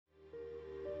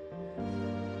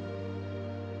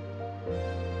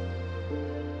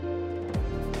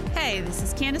Hi, this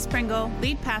is Candace Pringle,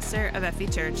 lead pastor of FE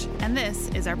Church, and this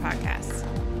is our podcast.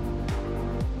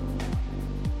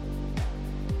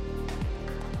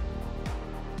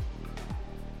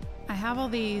 I have all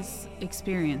these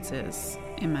experiences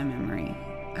in my memory,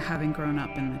 having grown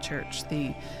up in the church.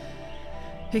 The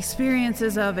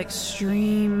experiences of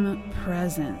extreme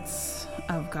presence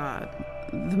of God,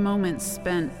 the moments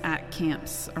spent at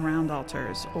camps around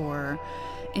altars or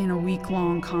in a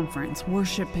week-long conference,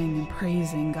 worshiping and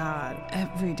praising God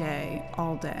every day,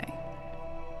 all day.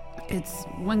 It's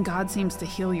when God seems to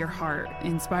heal your heart,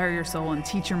 inspire your soul, and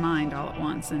teach your mind all at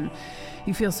once, and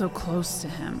you feel so close to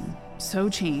Him, so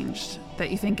changed, that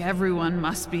you think everyone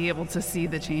must be able to see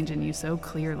the change in you so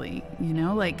clearly,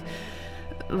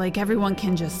 like everyone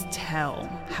can just tell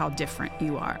how different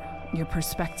you are. Your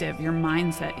perspective, your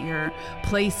mindset, your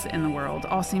place in the world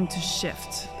all seem to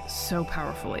shift so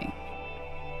powerfully.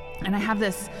 And I have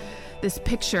this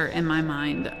picture in my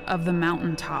mind of the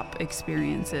mountaintop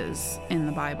experiences in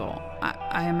the Bible.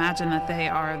 I imagine that they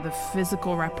are the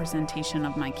physical representation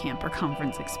of my camp or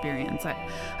conference experience.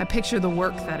 I picture the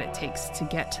work that it takes to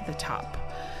get to the top,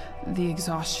 the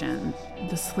exhaustion,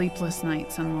 the sleepless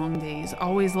nights and long days,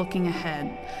 always looking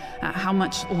ahead at how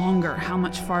much longer, how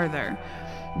much farther,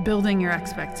 building your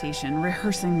expectation,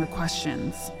 rehearsing the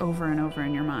questions over and over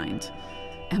in your mind.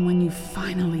 And when you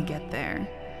finally get there,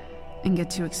 and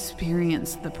get to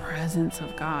experience the presence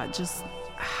of God, just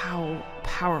how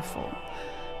powerful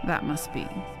that must be.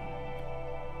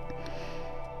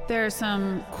 There are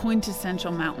some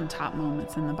quintessential mountaintop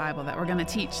moments in the Bible that we're going to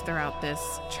teach throughout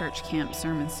this church camp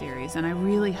sermon series, and I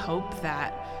really hope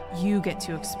that you get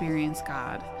to experience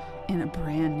God in a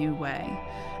brand new way.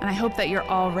 And I hope that you're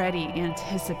already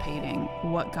anticipating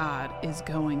what God is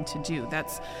going to do.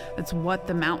 That's what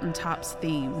the mountaintops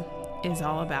theme is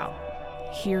all about.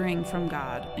 Hearing from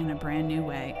God in a brand new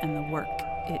way and the work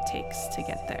it takes to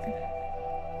get there.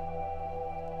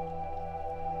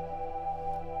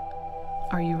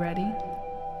 Are you ready?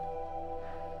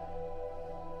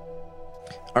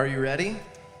 Are you ready?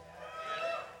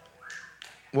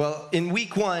 Well, in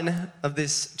week one of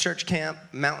this church camp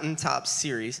mountaintop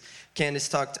series, Candace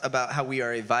talked about how we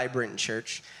are a vibrant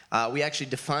church. We actually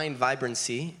defined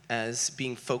vibrancy as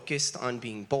being focused on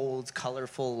being bold,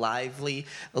 colorful, lively,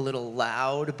 a little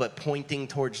loud, but pointing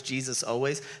towards Jesus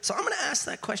always. So I'm going to ask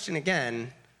that question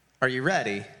again. Are you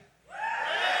ready?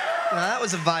 Now, that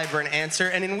was a vibrant answer.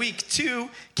 And in week two,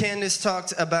 Candace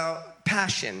talked about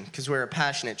passion, because we're a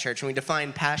passionate church, and we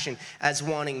define passion as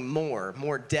wanting more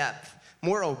depth,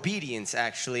 more obedience,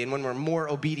 actually. And when we're more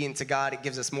obedient to God, it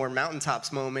gives us more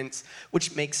mountaintops moments,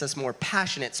 which makes us more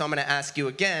passionate. So I'm going to ask you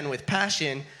again with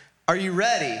passion, are you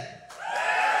ready?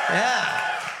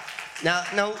 Yeah.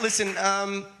 Now listen,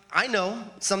 I know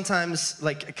sometimes,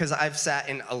 because I've sat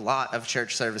in a lot of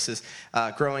church services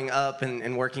growing up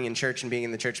and working in church and being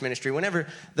in the church ministry, whenever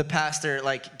the pastor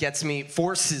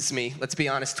forces me, let's be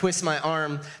honest, twists my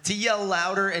arm to yell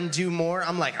louder and do more,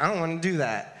 I'm like, I don't want to do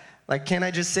that. Can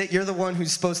I just sit? You're the one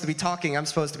who's supposed to be talking. I'm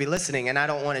supposed to be listening, and I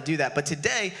don't want to do that. But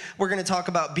today, we're going to talk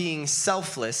about being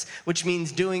selfless, which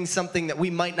means doing something that we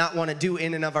might not want to do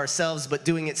in and of ourselves, but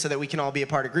doing it so that we can all be a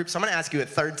part of group. So I'm going to ask you a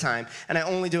third time, and I'm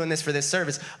only doing this for this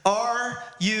service. Are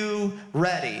you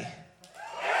ready? Yeah,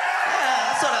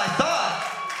 that's what I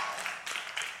thought.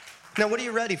 Now, what are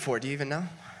you ready for? Do you even know?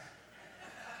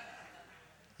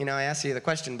 I asked you the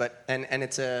question, and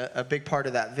it's a big part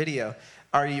of that video.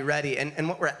 Are you ready? And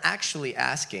what we're actually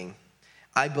asking,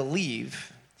 I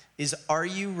believe, is are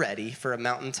you ready for a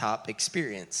mountaintop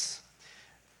experience?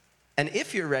 And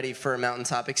if you're ready for a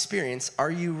mountaintop experience,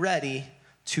 are you ready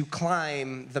to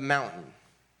climb the mountain?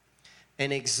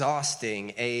 An exhausting,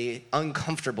 a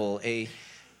uncomfortable, a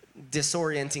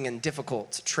disorienting and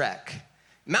difficult trek.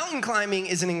 Mountain climbing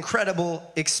is an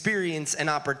incredible experience and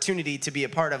opportunity to be a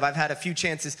part of. I've had a few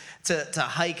chances to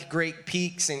hike great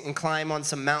peaks and climb on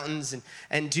some mountains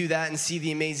and do that and see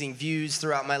the amazing views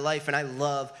throughout my life, and I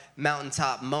love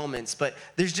mountaintop moments. But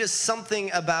there's just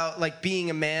something about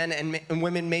being a man and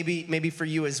women, maybe for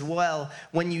you as well,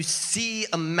 when you see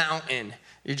a mountain,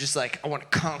 you're just like, I want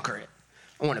to conquer it.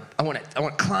 I want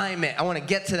to climb it. I want to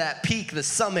get to that peak, the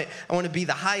summit. I want to be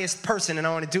the highest person, and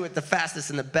I want to do it the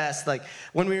fastest and the best.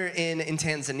 When we were in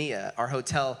Tanzania, our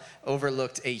hotel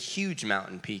overlooked a huge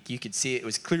mountain peak. You could see it. It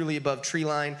was clearly above tree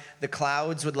line. The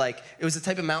clouds would it was the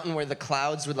type of mountain where the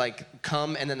clouds would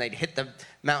come, and then they'd hit the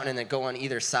mountain and they'd go on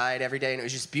either side every day, and it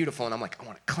was just beautiful. And I'm like, I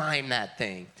want to climb that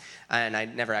thing. And I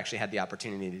never actually had the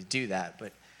opportunity to do that,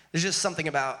 but there's just something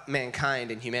about mankind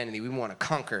and humanity. We want to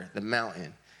conquer the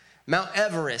mountain. Mount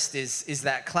Everest is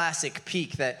that classic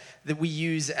peak that we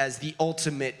use as the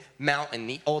ultimate mountain,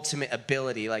 the ultimate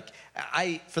ability. Like,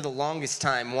 I, for the longest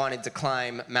time, wanted to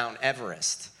climb Mount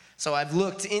Everest. So I've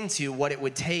looked into what it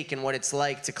would take and what it's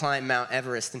like to climb Mount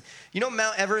Everest. And you know,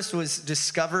 Mount Everest was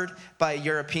discovered by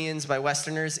Europeans, by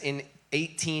Westerners, in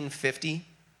 1850.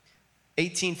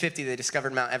 1850, they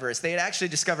discovered Mount Everest. They had actually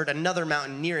discovered another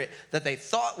mountain near it that they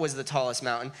thought was the tallest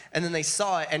mountain. And then they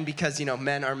saw it, and because, you know,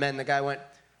 men are men, the guy went,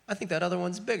 I think that other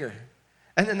one's bigger.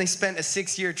 And then they spent a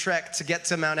 6-year trek to get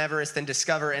to Mount Everest and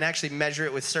discover and actually measure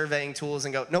it with surveying tools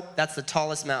and go, nope, that's the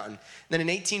tallest mountain. And then in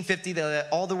 1850, they let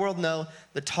all the world know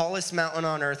the tallest mountain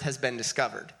on earth has been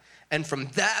discovered. And from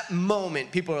that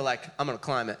moment, people were like, I'm going to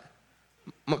climb it.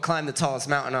 I'm going to climb the tallest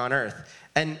mountain on earth.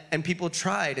 And people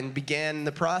tried and began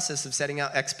the process of setting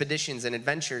out expeditions and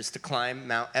adventures to climb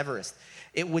Mount Everest.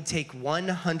 It would take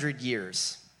 100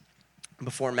 years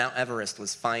before Mount Everest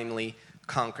was finally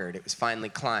conquered. It was finally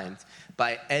climbed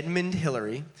by Edmund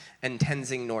Hillary and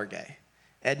Tenzing Norgay.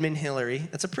 Edmund Hillary,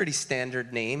 that's a pretty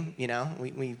standard name, you know,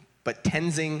 but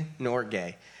Tenzing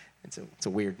Norgay, it's a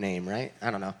weird name, right?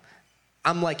 I don't know.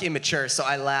 I'm like immature, so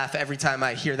I laugh every time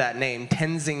I hear that name,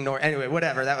 Tenzing Norgay. Anyway,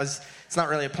 whatever, it's not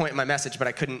really a point in my message, but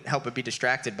I couldn't help but be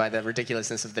distracted by the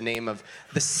ridiculousness of the name of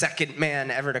the second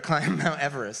man ever to climb Mount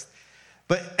Everest.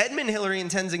 But Edmund Hillary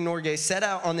and Tenzing Norgay set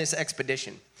out on this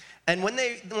expedition. And when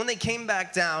they came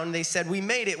back down, they said, we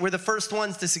made it. We're the first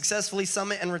ones to successfully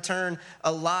summit and return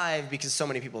alive, because so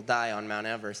many people die on Mount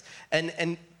Everest.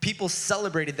 And people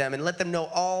celebrated them and let them know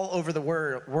all over the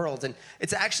world. And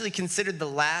it's actually considered the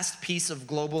last piece of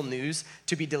global news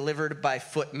to be delivered by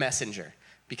foot messenger.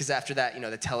 Because after that, you know,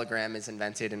 the telegram is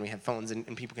invented and we have phones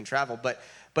and people can travel. But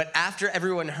after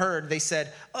everyone heard, they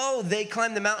said, oh, they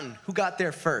climbed the mountain. Who got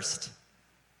there first?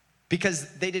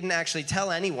 Because they didn't actually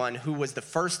tell anyone who was the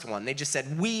first one. They just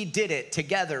said, we did it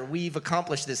together. We've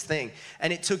accomplished this thing.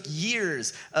 And it took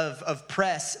years of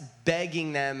press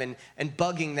begging them and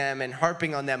bugging them and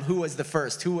harping on them. Who was the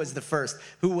first? Who was the first?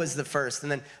 Who was the first?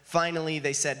 And then finally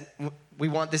they said, we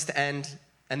want this to end.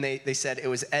 And they said it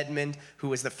was Edmund who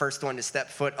was the first one to step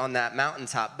foot on that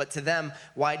mountaintop. But to them,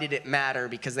 why did it matter?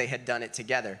 Because they had done it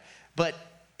together. But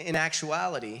in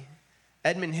actuality,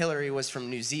 Edmund Hillary was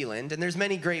from New Zealand, and there's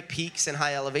many great peaks and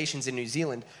high elevations in New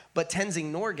Zealand, but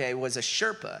Tenzing Norgay was a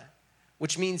Sherpa,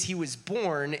 which means he was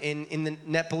born in the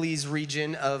Nepalese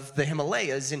region of the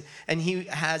Himalayas, and he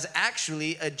has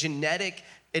actually a genetic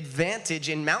advantage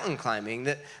in mountain climbing.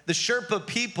 The Sherpa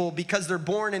people, because they're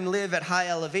born and live at high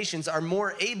elevations, are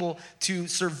more able to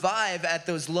survive at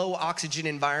those low oxygen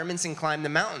environments and climb the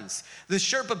mountains. The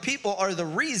Sherpa people are the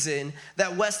reason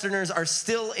that Westerners are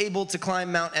still able to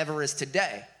climb Mount Everest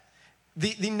today.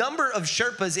 The number of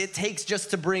Sherpas it takes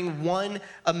just to bring one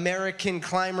American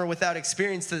climber without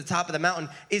experience to the top of the mountain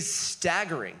is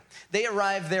staggering. They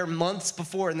arrive there months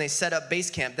before and they set up base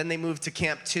camp. Then they move to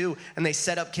Camp 2 and they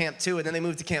set up Camp 2. And then they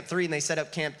move to Camp 3 and they set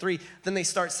up Camp 3. Then they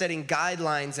start setting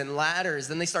guidelines and ladders.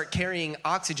 Then they start carrying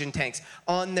oxygen tanks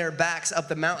on their backs up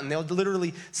the mountain. They'll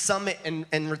literally summit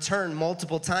and return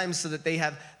multiple times so that they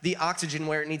have the oxygen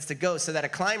where it needs to go, so that a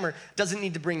climber doesn't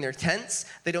need to bring their tents.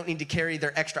 They don't need to carry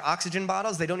their extra oxygen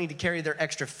bottles. They don't need to carry their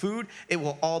extra food. It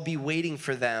will all be waiting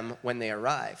for them when they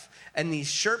arrive. And these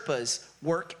Sherpas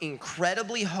work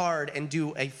incredibly hard and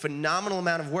do a phenomenal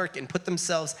amount of work and put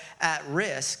themselves at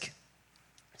risk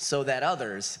so that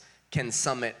others can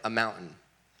summit a mountain.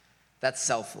 That's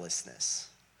selflessness.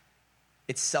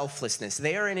 It's selflessness.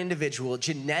 They are an individual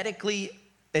genetically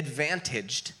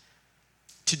advantaged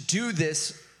to do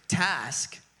this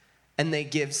task, and they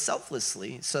give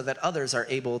selflessly so that others are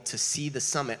able to see the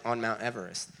summit on Mount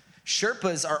Everest.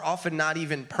 Sherpas are often not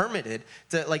even permitted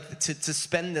to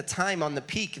spend the time on the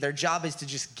peak. Their job is to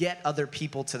just get other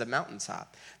people to the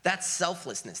mountaintop. That's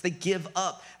selflessness. They give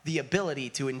up the ability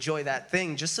to enjoy that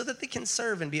thing just so that they can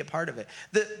serve and be a part of it.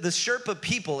 The Sherpa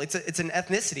people, it's an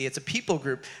ethnicity, it's a people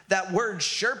group. That word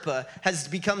Sherpa has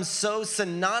become so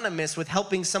synonymous with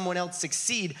helping someone else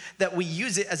succeed that we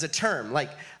use it as a term,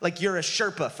 like you're a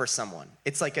Sherpa for someone.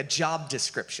 It's like a job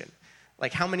description.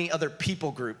 Like, how many other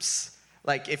people groups?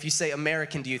 Like, if you say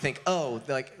American, do you think, oh,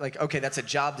 like okay, that's a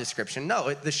job description?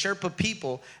 No, the Sherpa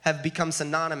people have become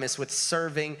synonymous with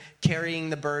serving, carrying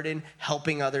the burden,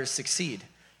 helping others succeed.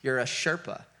 You're a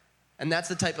Sherpa. And that's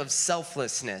the type of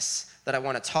selflessness that I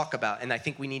want to talk about, and I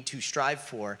think we need to strive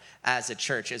for as a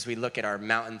church as we look at our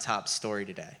mountaintop story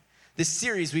today. This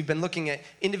series, we've been looking at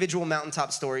individual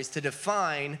mountaintop stories to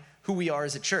define who we are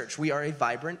as a church. We are a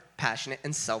vibrant, passionate,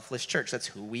 and selfless church. That's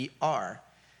who we are.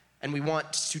 And we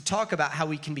want to talk about how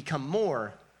we can become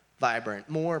more vibrant,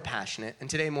 more passionate, and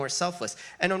today more selfless.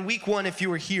 And on week 1, if you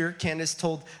were here, Candace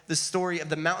told the story of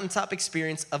the mountaintop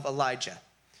experience of Elijah,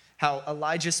 how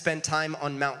Elijah spent time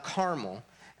on Mount Carmel,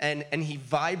 and he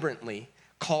vibrantly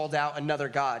called out another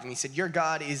God. And he said, your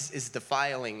God is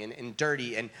defiling and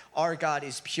dirty, and our God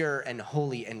is pure and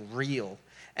holy and real.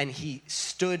 And he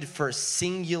stood for a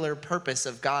singular purpose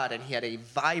of God, and he had a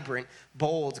vibrant,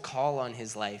 bold call on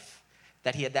his life.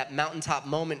 That he had that mountaintop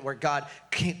moment where God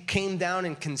came down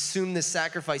and consumed the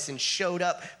sacrifice and showed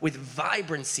up with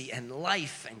vibrancy and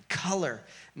life and color.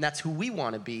 And that's who we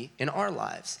want to be in our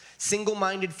lives.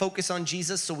 Single-minded focus on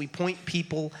Jesus, so we point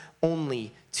people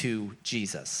only to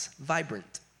Jesus.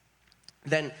 Vibrant.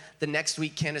 Then the next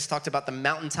week, Candace talked about the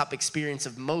mountaintop experience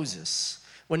of Moses,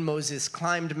 when Moses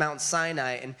climbed Mount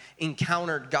Sinai and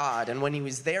encountered God. And when he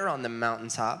was there on the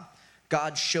mountaintop,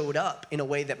 God showed up in a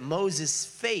way that Moses'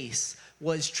 face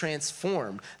was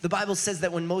transformed. The Bible says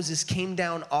that when Moses came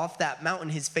down off that mountain,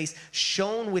 his face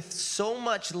shone with so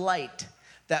much light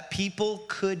that people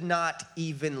could not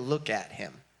even look at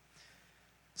him.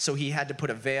 So he had to put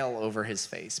a veil over his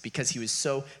face because he was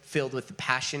so filled with the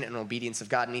passion and obedience of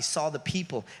God. And he saw the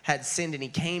people had sinned, and he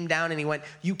came down and he went,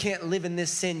 you can't live in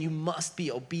this sin. You must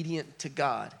be obedient to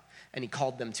God. And he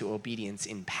called them to obedience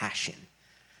in passion.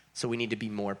 So we need to be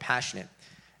more passionate.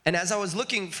 And as I was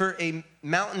looking for a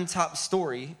mountaintop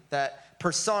story that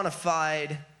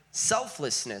personified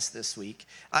selflessness this week,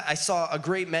 I saw a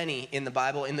great many in the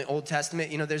Bible, in the Old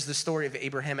Testament. You know, there's the story of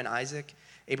Abraham and Isaac.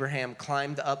 Abraham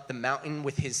climbed up the mountain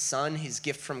with his son, his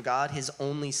gift from God, his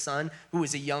only son, who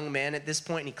was a young man at this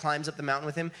point, and he climbs up the mountain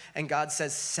with him, and God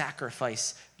says,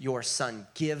 sacrifice your son,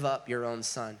 give up your own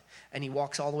son. And he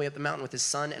walks all the way up the mountain with his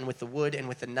son and with the wood and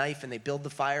with the knife, and they build the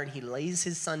fire, and he lays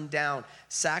his son down,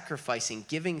 sacrificing,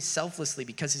 giving selflessly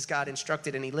because his God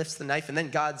instructed, and he lifts the knife, and then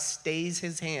God stays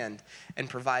his hand and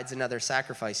provides another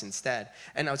sacrifice instead.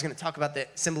 And I was going to talk about the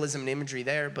symbolism and imagery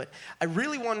there, but I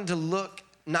really wanted to look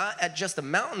not at just a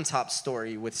mountaintop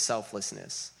story with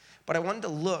selflessness, but I wanted to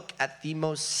look at the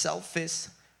most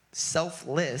selfless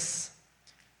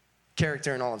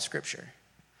character in all of Scripture.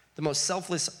 The most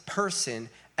selfless person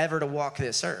ever to walk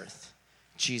this earth,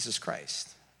 Jesus Christ.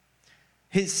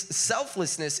 His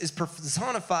selflessness is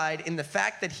personified in the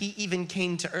fact that he even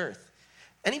came to earth.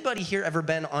 Anybody here ever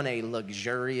been on a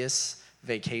luxurious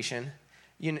vacation?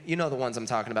 You know the ones I'm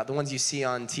talking about, the ones you see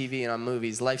on TV and on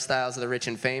movies, Lifestyles of the Rich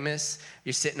and Famous.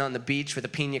 You're sitting on the beach with a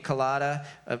pina colada,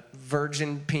 a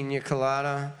virgin pina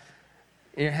colada.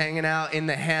 You're hanging out in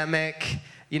the hammock.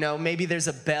 You know, maybe there's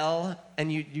a bell,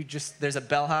 and there's a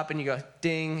bellhop, and you go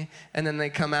ding, and then they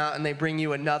come out and they bring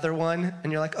you another one,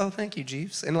 and you're like, oh, thank you,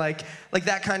 Jeeves. And like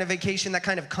that kind of vacation, that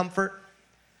kind of comfort,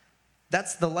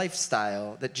 that's the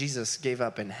lifestyle that Jesus gave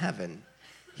up in heaven.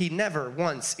 He never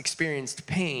once experienced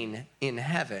pain in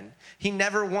heaven. He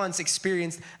never once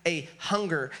experienced a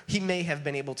hunger. He may have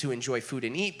been able to enjoy food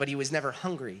and eat, but he was never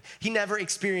hungry. He never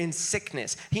experienced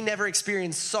sickness. He never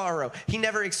experienced sorrow. He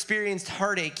never experienced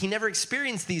heartache. He never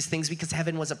experienced these things because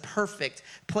heaven was a perfect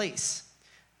place.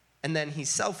 And then he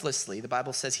selflessly, the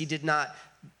Bible says, he did not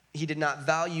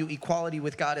value equality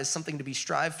with God as something to be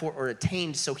strived for or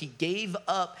attained, so he gave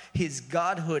up his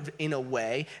godhood in a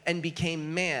way and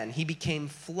became man. He became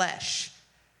flesh.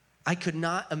 I could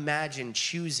not imagine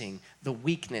choosing the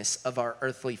weakness of our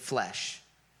earthly flesh.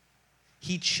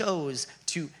 He chose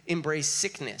to embrace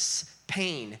sickness,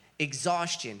 pain,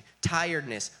 exhaustion,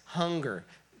 tiredness, hunger.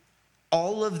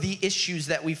 All of the issues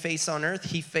that we face on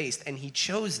earth, he faced, and he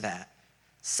chose that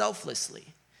selflessly.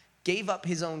 Gave up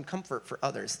his own comfort for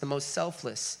others, the most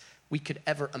selfless we could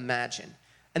ever imagine.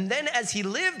 And then as he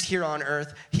lived here on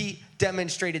earth, he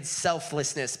demonstrated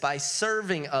selflessness by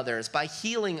serving others, by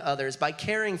healing others, by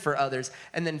caring for others,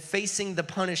 and then facing the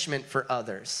punishment for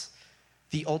others.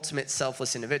 The ultimate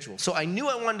selfless individual. So I knew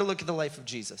I wanted to look at the life of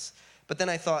Jesus, but then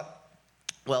I thought,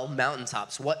 well,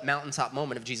 mountaintops. What mountaintop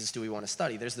moment of Jesus do we want to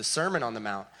study? There's the Sermon on the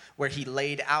Mount where he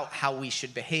laid out how we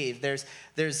should behave. There's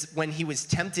when he was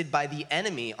tempted by the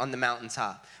enemy on the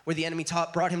mountaintop, where the enemy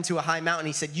brought him to a high mountain.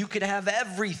 He said, you could have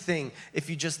everything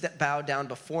if you just bow down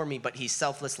before me, but he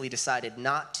selflessly decided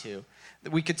not to.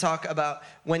 We could talk about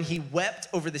when he wept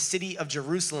over the city of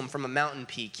Jerusalem from a mountain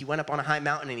peak. He went up on a high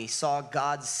mountain and he saw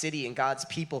God's city and God's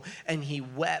people, and he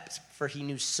wept, for he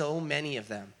knew so many of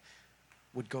them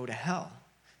would go to hell.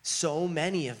 So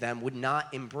many of them would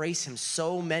not embrace him.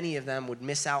 So many of them would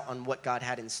miss out on what God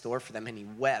had in store for them, and he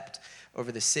wept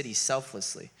over the city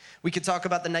selflessly. We could talk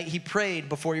about the night he prayed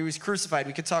before he was crucified.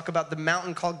 We could talk about the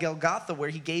mountain called Golgotha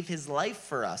where he gave his life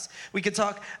for us. We could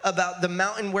talk about the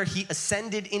mountain where he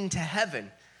ascended into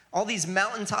heaven. All these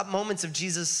mountaintop moments of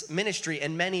Jesus' ministry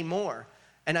and many more.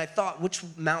 And I thought, which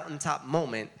mountaintop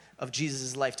moment of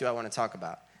Jesus' life do I want to talk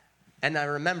about? And I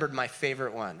remembered my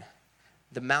favorite one,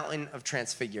 the Mountain of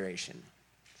Transfiguration.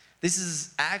 This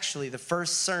is actually the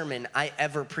first sermon I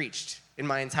ever preached in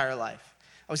my entire life.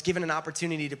 I was given an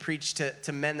opportunity to preach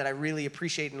to men that I really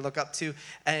appreciate and look up to,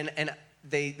 and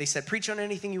they said, preach on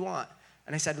anything you want.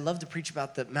 And I said, I'd love to preach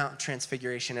about the Mount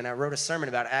Transfiguration, and I wrote a sermon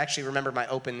about it. I actually remember my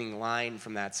opening line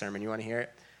from that sermon. You want to hear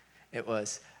it? It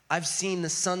was, I've seen the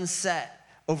sun set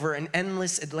over an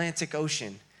endless Atlantic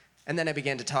Ocean. And then I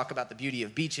began to talk about the beauty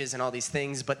of beaches and all these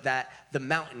things, but that the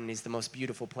mountain is the most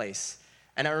beautiful place.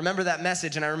 And I remember that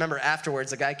message, and I remember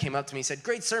afterwards, a guy came up to me and said,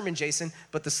 great sermon, Jason,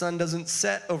 but the sun doesn't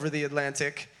set over the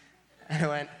Atlantic. And I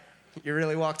went, you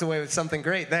really walked away with something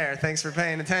great there. Thanks for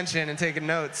paying attention and taking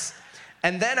notes.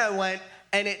 And then I went,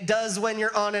 and it does when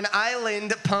you're on an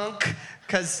island, punk,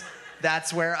 because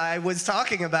that's where I was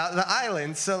talking about, the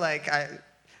island. So like I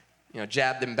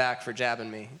jabbed him back for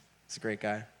jabbing me. He's a great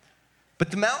guy. But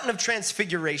the Mountain of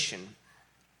Transfiguration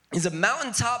is a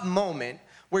mountaintop moment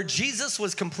where Jesus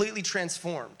was completely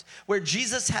transformed, where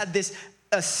Jesus had this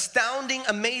astounding,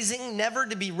 amazing, never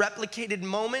to be replicated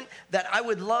moment that I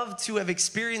would love to have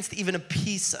experienced even a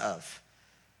piece of.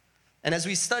 And as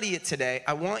we study it today,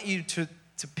 I want you to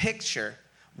picture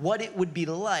what it would be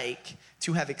like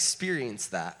to have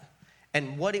experienced that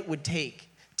and what it would take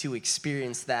to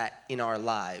experience that in our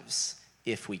lives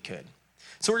if we could.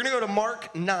 So we're going to go to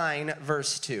Mark 9,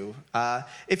 verse 2.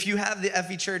 If you have the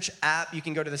FE Church app, you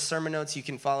can go to the sermon notes. You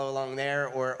can follow along there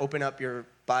or open up your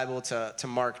Bible to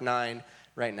Mark 9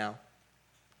 right now.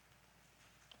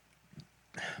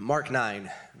 Mark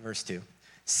 9, verse 2.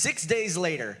 6 days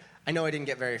later, I know I didn't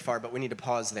get very far, but we need to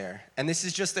pause there. And this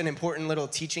is just an important little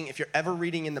teaching. If you're ever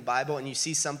reading in the Bible and you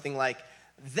see something like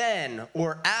then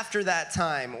or after that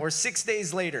time or 6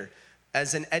 days later,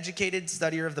 as an educated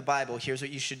studier of the Bible, here's what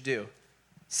you should do.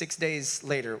 6 days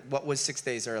later, what was 6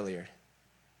 days earlier?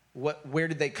 Where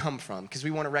did they come from? Because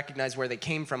we want to recognize where they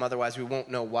came from, otherwise we won't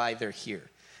know why they're here.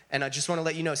 And I just want to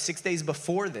let you know, 6 days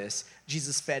before this,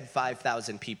 Jesus fed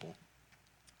 5,000 people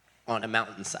on a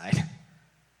mountainside.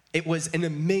 It was an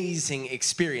amazing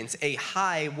experience, a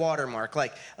high watermark,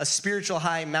 like a spiritual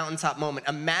high mountaintop moment.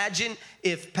 Imagine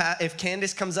if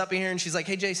Candace comes up here and she's like,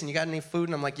 hey, Jason, you got any food?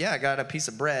 And I'm like, yeah, I got a piece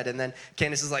of bread. And then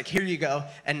Candace is like, here you go,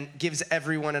 and gives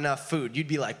everyone enough food. You'd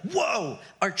be like, whoa,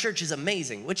 our church is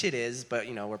amazing, which it is, but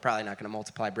we're probably not going to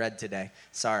multiply bread today.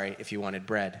 Sorry if you wanted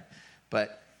bread.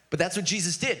 But that's what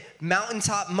Jesus did.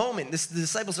 Mountaintop moment. The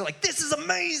disciples are like, this is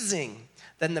amazing.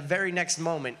 Then the very next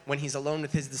moment, when he's alone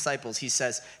with his disciples, he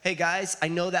says, hey guys, I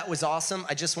know that was awesome.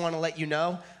 I just want to let you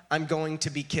know I'm going to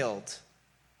be killed.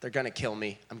 They're going to kill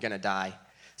me. I'm going to die.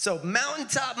 So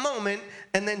mountaintop moment,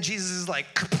 and then Jesus is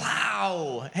like,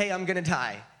 plow, hey, I'm going to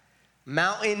die.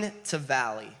 Mountain to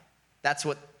valley. That's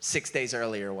what 6 days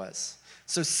earlier was.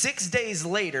 So 6 days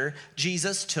later,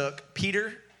 Jesus took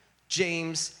Peter,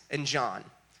 James, and John.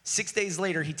 6 days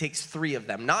later, he takes 3 of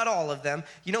them. Not all of them.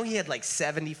 He had like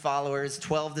 70 followers,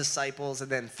 12 disciples,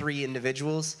 and then 3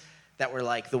 individuals that were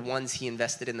like the ones he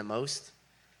invested in the most.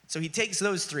 So he takes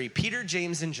those 3, Peter,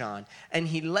 James, and John, and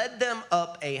he led them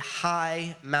up a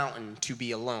high mountain to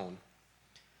be alone.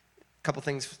 A couple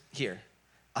things here.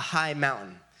 A high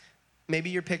mountain.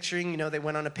 Maybe you're picturing, they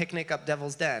went on a picnic up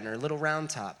Devil's Den or Little Round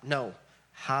Top. No.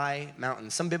 High mountain.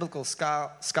 Some biblical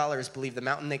scholars believe the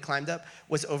mountain they climbed up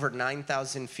was over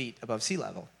 9,000 feet above sea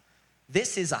level.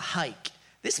 This is a hike.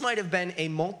 This might have been a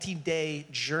multi-day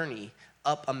journey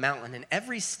up a mountain, and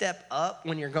every step up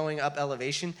when you're going up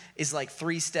elevation is like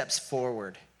 3 steps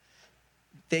forward.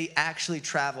 They actually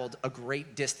traveled a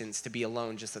great distance to be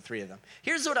alone, just the 3 of them.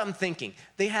 Here's what I'm thinking.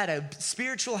 They had a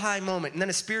spiritual high moment and then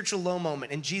a spiritual low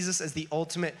moment. And Jesus, as the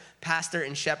ultimate pastor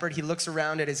and shepherd, he looks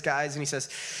around at his guys and he says,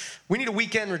 we need a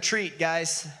weekend retreat,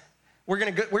 guys. We're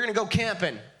gonna go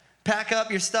camping. Pack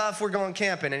up your stuff, we're going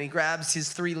camping. And he grabs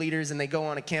his 3 leaders and they go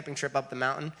on a camping trip up the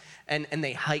mountain. And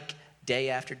they hike day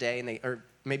after day, or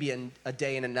maybe a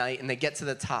day and a night, and they get to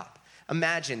the top.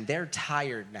 Imagine, they're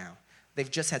tired now. They've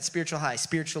just had spiritual high,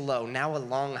 spiritual low, now a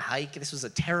long hike. This was a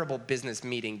terrible business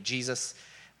meeting. Jesus,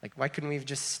 why couldn't we have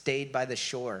just stayed by the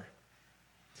shore?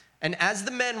 And as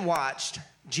the men watched,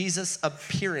 Jesus'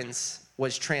 appearance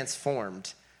was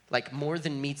transformed, like more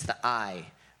than meets the eye,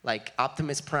 like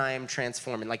Optimus Prime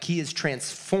transforming, like he is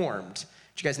transformed.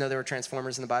 Did you guys know there were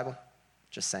transformers in the Bible?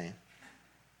 Just saying.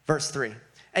 Verse 3.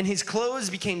 And his clothes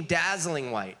became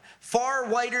dazzling white, far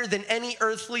whiter than any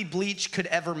earthly bleach could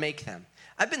ever make them.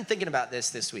 I've been thinking about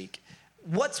this week.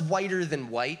 What's whiter than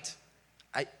white?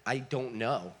 I don't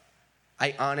know.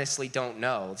 I honestly don't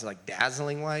know. It's like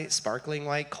dazzling white, sparkling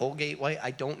white, Colgate white.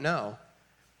 I don't know.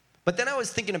 But then I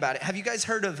was thinking about it. Have you guys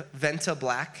heard of Venta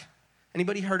Black?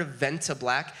 Anybody heard of Venta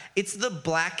Black? It's the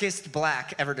blackest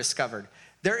black ever discovered.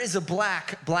 There is a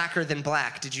black blacker than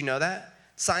black. Did you know that?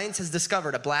 Science has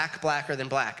discovered a black blacker than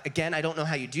black. Again, I don't know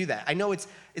how you do that. I know it's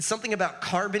something about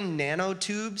carbon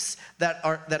nanotubes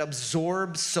that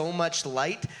absorb so much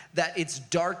light that it's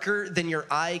darker than your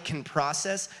eye can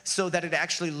process, so that it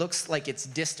actually looks like it's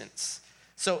distance.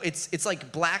 So it's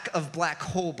like black of black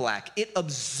hole black. It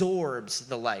absorbs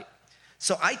the light.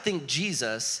 So I think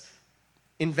Jesus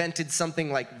invented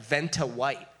something like Venta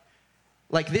White.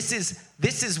 Like this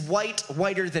is white,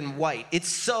 whiter than white. It's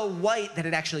so white that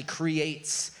it actually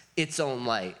creates its own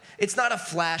light. It's not a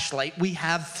flashlight. We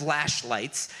have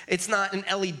flashlights. It's not an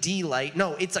LED light.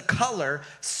 No, it's a color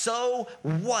so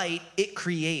white it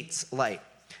creates light.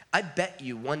 I bet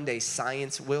you one day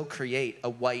science will create a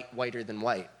white, whiter than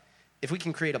white. If we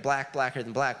can create a black, blacker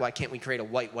than black, why can't we create a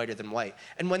white, whiter than white?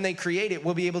 And when they create it,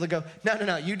 we'll be able to go,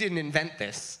 no, you didn't invent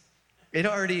this. It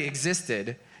already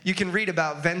existed. You can read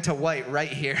about Venta White right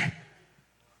here.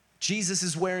 Jesus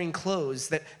is wearing clothes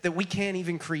that we can't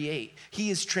even create. He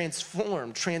is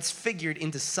transformed, transfigured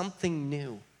into something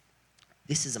new.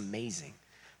 This is amazing.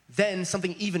 Then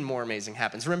something even more amazing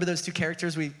happens. Remember those two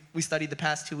characters we studied the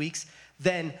past 2 weeks?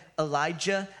 Then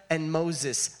Elijah and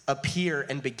Moses appear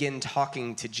and begin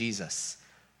talking to Jesus.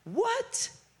 What?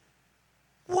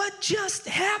 What just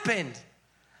happened?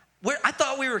 I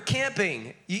thought we were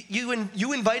camping.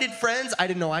 You invited friends? I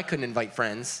didn't know I couldn't invite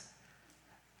friends.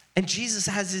 And Jesus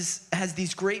has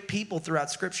these great people throughout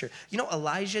Scripture. You know,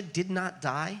 Elijah did not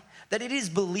die. That it is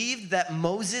believed that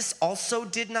Moses also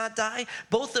did not die.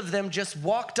 Both of them just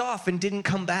walked off and didn't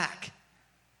come back.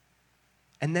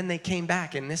 And then they came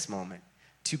back in this moment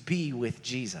to be with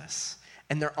Jesus.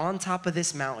 And they're on top of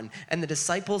this mountain, and the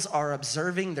disciples are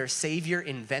observing their Savior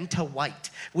in Venta White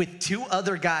with two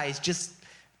other guys just,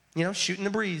 shooting the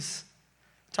breeze,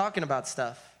 talking about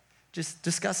stuff, just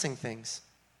discussing things.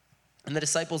 And the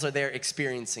disciples are there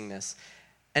experiencing this.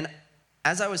 And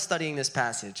as I was studying this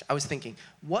passage, I was thinking,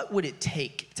 what would it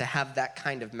take to have that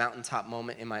kind of mountaintop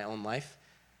moment in my own life?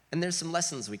 And there's some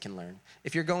lessons we can learn.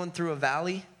 If you're going through a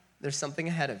valley, there's something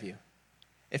ahead of you.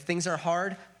 If things are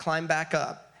hard, climb back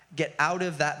up. Get out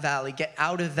of that valley, get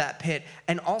out of that pit.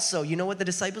 And also, you know what the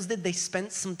disciples did? They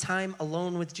spent some time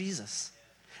alone with Jesus.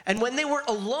 And when they were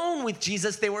alone with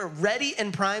Jesus, they were ready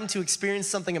and primed to experience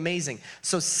something amazing.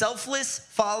 So selfless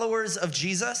followers of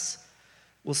Jesus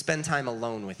will spend time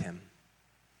alone with him.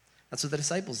 That's what the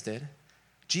disciples did.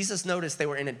 Jesus noticed they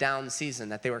were in a down season,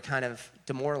 that they were kind of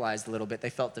demoralized a little bit. They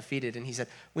felt defeated, and he said,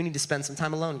 we need to spend some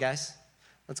time alone, guys.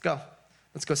 Let's go.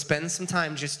 Let's go spend some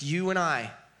time, just you and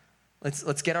I.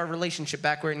 Let's get our relationship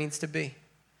back where it needs to be.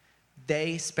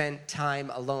 They spent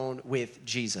time alone with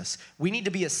Jesus. We need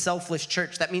to be a selfless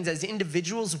church. That means as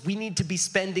individuals, we need to be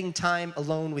spending time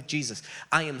alone with Jesus.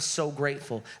 I am so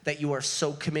grateful that you are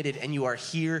so committed and you are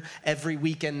here every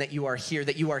weekend, that you are here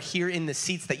in the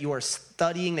seats, that you are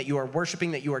studying, that you are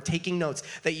worshiping, that you are taking notes,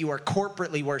 that you are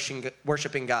corporately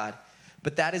worshiping God.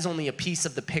 But that is only a piece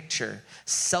of the picture.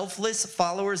 Selfless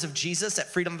followers of Jesus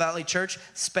at Freedom Valley Church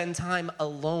spend time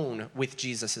alone with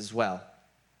Jesus as well.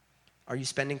 Are you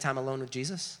spending time alone with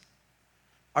Jesus?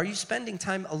 Are you spending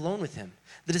time alone with him?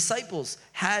 The disciples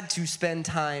had to spend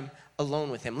time alone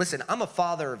with him. Listen, I'm a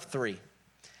father of 3.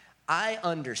 I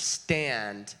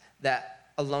understand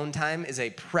that alone time is a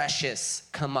precious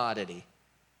commodity.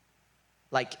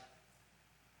 Like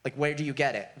where do you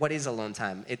get it? What is alone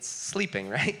time? It's sleeping,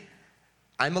 right?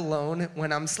 I'm alone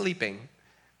when I'm sleeping.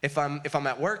 If I'm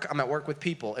at work, I'm at work with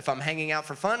people. If I'm hanging out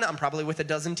for fun, I'm probably with a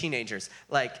dozen teenagers.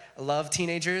 I love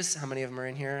teenagers. How many of them are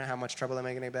in here? How much trouble am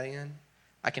I gonna be in?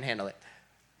 I can handle it.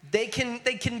 They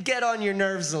can get on your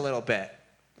nerves a little bit.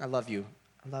 I love you.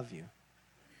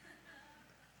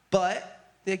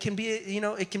 But it can be,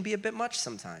 it can be a bit much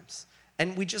sometimes.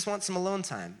 And we just want some alone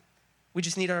time. We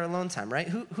just need our alone time, right?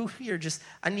 Who here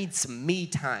I need some me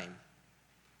time.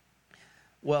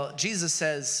 Well, Jesus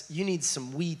says you need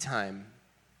some we time.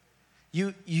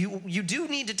 You do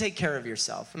need to take care of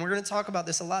yourself. And we're going to talk about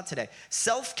this a lot today.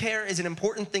 Self-care is an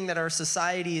important thing that our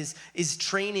society is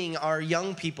training our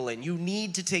young people in. You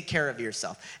need to take care of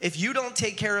yourself. If you don't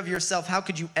take care of yourself, how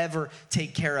could you ever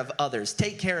take care of others?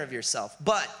 Take care of yourself.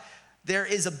 But there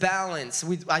is a balance.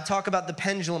 I talk about the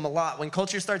pendulum a lot. When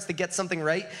culture starts to get something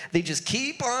right, they just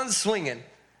keep on swinging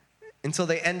until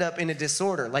they end up in a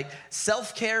disorder.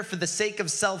 Self-care for the sake of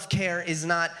self-care is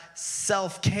not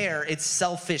self-care, it's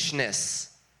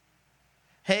selfishness.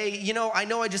 Hey, I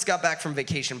know I just got back from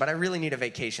vacation, but I really need a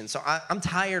vacation. So I'm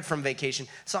tired from vacation.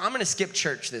 So I'm gonna skip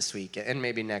church this week and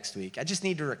maybe next week. I just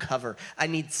need to recover. I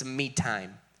need some me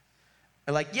time.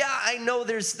 Or like, yeah, I know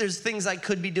there's things I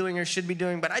could be doing or should be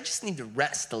doing, but I just need to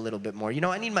rest a little bit more.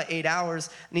 I need my 8 hours.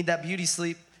 I need that beauty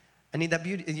sleep. I need that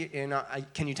beauty.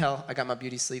 Can you tell I got my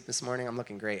beauty sleep this morning? I'm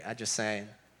looking great. I'm just saying.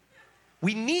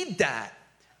 We need that.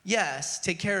 Yes,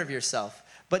 take care of yourself.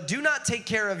 But do not take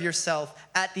care of yourself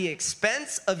at the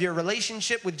expense of your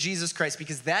relationship with Jesus Christ,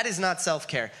 because that is not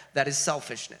self-care. That is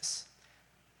selfishness.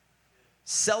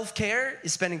 Self-care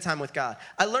is spending time with God.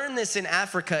 I learned this in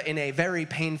Africa in a very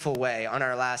painful way on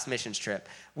our last missions trip.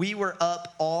 We were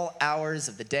up all hours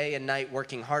of the day and night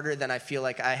working harder than I feel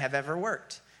like I have ever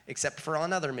worked, except for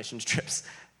on other missions trips.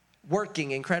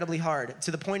 Working incredibly hard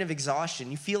to the point of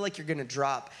exhaustion. You feel like you're gonna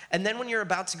drop. And then when you're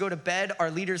about to go to bed,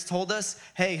 our leaders told us,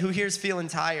 hey, who here's feeling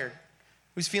tired?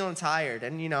 Who's feeling tired?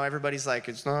 And everybody's like,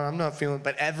 I'm not feeling,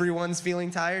 but everyone's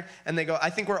feeling tired. And they go,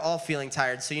 I think we're all feeling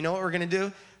tired. So you know what we're gonna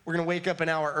do? We're gonna wake up an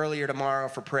hour earlier tomorrow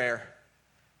for prayer.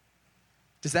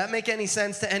 Does that make any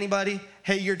sense to anybody?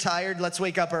 Hey, you're tired, let's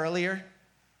wake up earlier.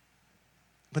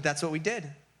 But that's what we did.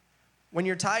 When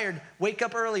you're tired, wake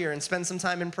up earlier and spend some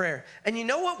time in prayer. And you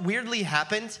know what weirdly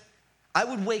happened? I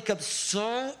would wake up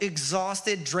so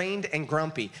exhausted, drained, and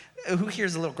grumpy. Who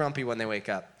here's a little grumpy when they wake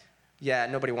up? Yeah,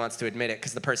 nobody wants to admit it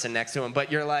because the person next to him,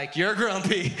 but you're like, you're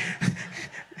grumpy.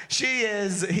 She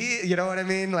is, he, you know what I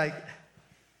mean? Like,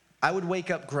 I would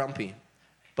wake up grumpy.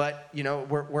 But,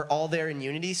 we're all there in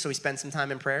unity, so we spend some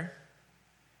time in prayer.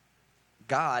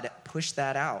 God pushed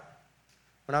that out.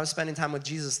 When I was spending time with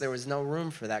Jesus, there was no room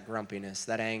for that grumpiness,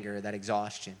 that anger, that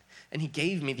exhaustion. And he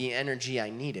gave me the energy I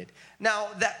needed. Now,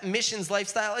 that missions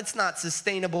lifestyle, it's not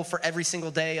sustainable for every single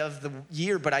day of the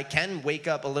year, but I can wake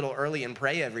up a little early and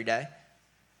pray every day.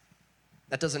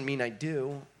 That doesn't mean I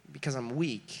do, because I'm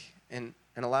weak. And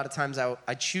a lot of times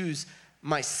I choose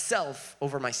myself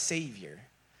over my Savior.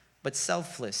 But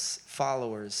selfless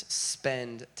followers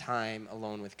spend time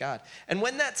alone with God. And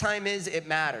when that time is, it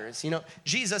matters.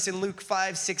 Jesus in Luke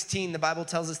 5:16, the Bible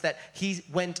tells us that he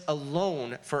went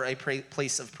alone for a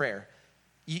place of prayer.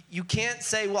 You can't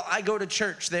say, well, I go to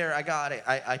church there, I got it,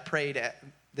 I prayed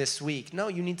this week. No,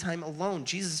 you need time alone.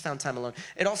 Jesus found time alone.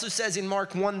 It also says in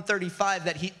Mark 1:35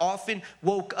 that he often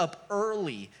woke up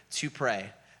early to pray.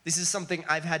 This is something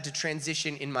I've had to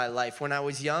transition in my life. When I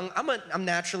was young, I'm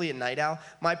naturally a night owl.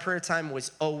 My prayer time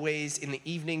was always in the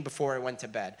evening before I went to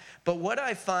bed. But what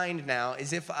I find now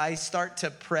is if I start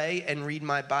to pray and read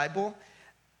my Bible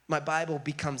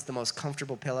becomes the most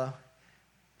comfortable pillow.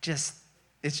 It's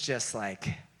just like,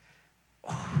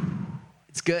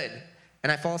 it's good.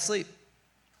 And I fall asleep.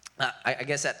 I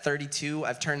guess at 32,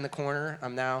 I've turned the corner.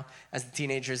 I'm now, as the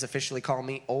teenagers officially call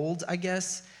me, old, I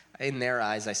guess. In their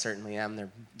eyes, I certainly am.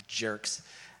 They're jerks.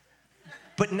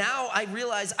 But now I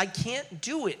realize I can't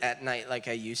do it at night like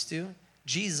I used to.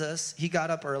 Jesus, he got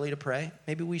up early to pray.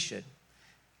 Maybe we should.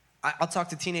 I'll talk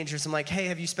to teenagers. I'm like, hey,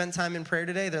 have you spent time in prayer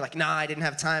today? They're like, nah, I didn't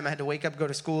have time. I had to wake up, go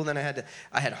to school, and then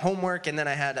I had homework, and then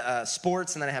I had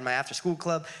sports, and then I had my after-school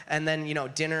club, and then,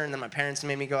 dinner, and then my parents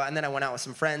made me go, and then I went out with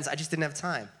some friends. I just didn't have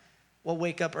time. Well,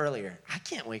 wake up earlier. I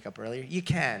can't wake up earlier. You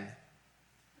can.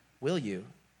 Will you?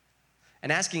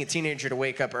 And asking a teenager to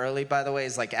wake up early, by the way,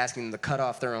 is like asking them to cut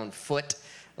off their own foot.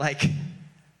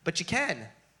 But you can.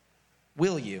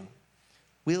 Will you?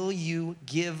 Will you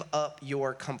give up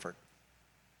your comfort?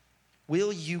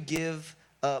 Will you give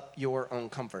up your own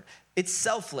comfort? It's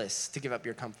selfless to give up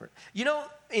your comfort.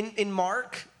 In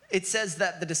Mark, it says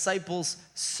that the disciples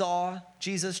saw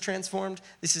Jesus transformed.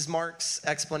 This is Mark's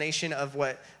explanation of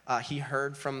what he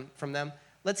heard from them.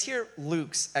 Let's hear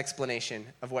Luke's explanation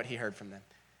of what he heard from them.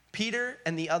 Peter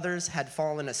and the others had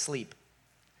fallen asleep.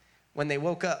 When they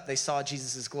woke up, they saw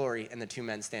Jesus' glory and the two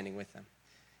men standing with them.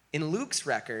 In Luke's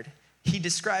record, he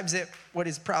describes it what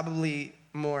is probably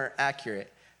more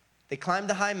accurate. They climbed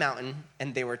a high mountain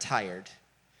and they were tired.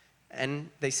 And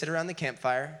they sit around the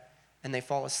campfire and they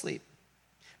fall asleep.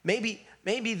 Maybe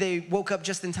they woke up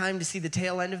just in time to see the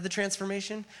tail end of the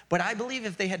transformation, but I believe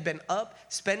if they had been up,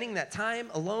 spending that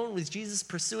time alone with Jesus,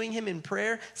 pursuing him in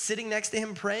prayer, sitting next to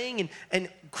him praying and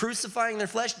crucifying their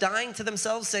flesh, dying to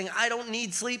themselves, saying, I don't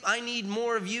need sleep, I need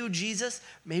more of you, Jesus,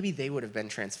 maybe they would have been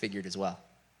transfigured as well.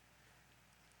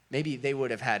 Maybe they would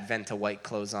have had Venta white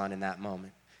clothes on in that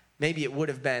moment. Maybe it would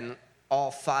have been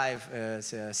all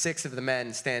 6 of the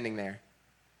men standing there,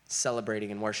 celebrating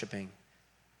and worshiping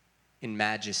in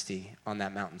majesty on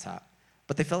that mountaintop.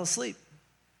 But they fell asleep.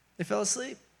 They fell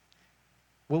asleep.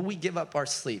 Will we give up our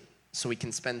sleep so we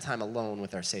can spend time alone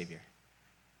with our Savior?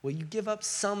 Will you give up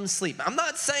some sleep? I'm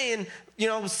not saying,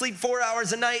 sleep 4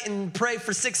 hours a night and pray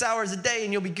for 6 hours a day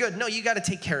and you'll be good. No, you got to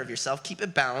take care of yourself. Keep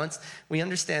it balanced. We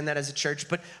understand that as a church.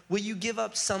 But will you give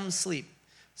up some sleep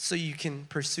so you can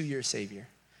pursue your Savior?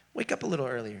 Wake up a little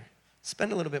earlier.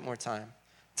 Spend a little bit more time.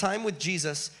 Time with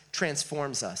Jesus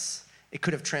transforms us. It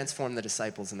could have transformed the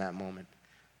disciples in that moment.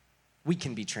 We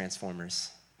can be transformers,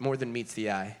 more than meets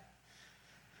the eye.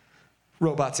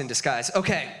 Robots in disguise.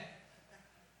 Okay.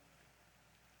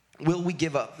 Will we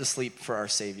give up the sleep for our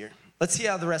Savior? Let's see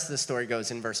how the rest of the story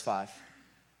goes in verse 5.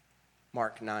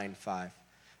 Mark 9:5.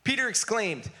 Peter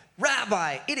exclaimed,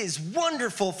 "Rabbi, it is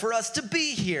wonderful for us to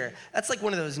be here." That's like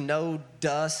one of those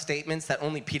no-duh statements that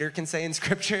only Peter can say in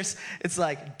scriptures. It's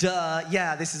like, duh,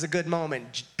 yeah, this is a good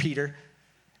moment, Peter.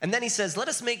 And then he says, "Let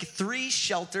us make 3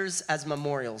 shelters as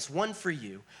memorials, one for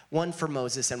you, one for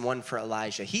Moses, and one for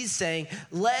Elijah." He's saying,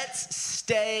 let's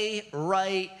stay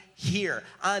right here.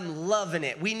 I'm loving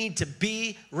it. We need to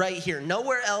be right here.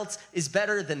 Nowhere else is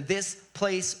better than this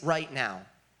place right now.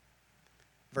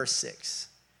 Verse 6.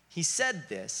 He said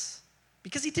this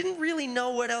because he didn't really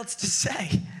know what else to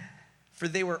say, for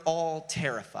they were all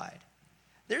terrified.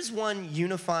 There's one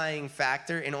unifying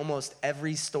factor in almost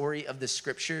every story of the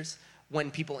scriptures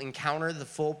when people encounter the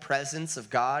full presence of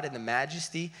God and the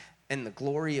majesty and the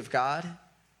glory of God.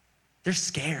 They're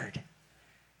scared.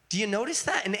 Do you notice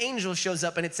that? An angel shows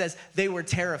up and it says they were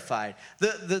terrified.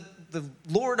 The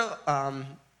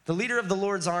leader of the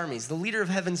Lord's armies, the leader of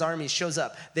heaven's armies shows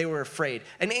up. They were afraid.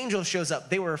 An angel shows up.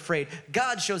 They were afraid.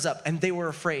 God shows up and they were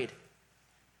afraid.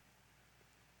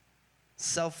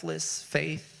 Selfless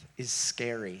faith is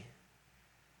scary.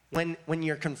 When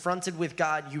you're confronted with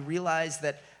God, you realize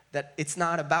that it's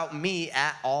not about me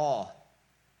at all.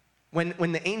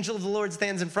 When the angel of the Lord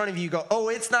stands in front of you, you go, oh,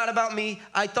 it's not about me.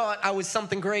 I thought I was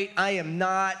something great. I'm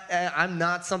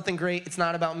not something great. It's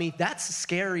not about me. That's a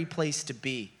scary place to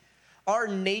be. Our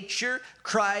nature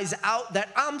cries out that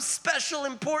I'm special,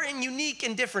 important, unique,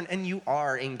 and different. And you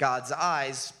are in God's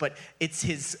eyes, but it's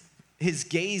his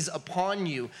gaze upon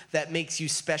you that makes you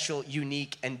special,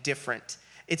 unique, and different.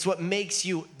 It's what makes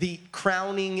you the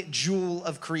crowning jewel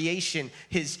of creation,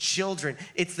 his children.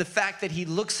 It's the fact that he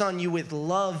looks on you with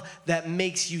love that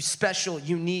makes you special,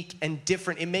 unique, and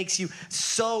different. It makes you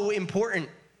so important.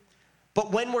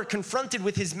 But when we're confronted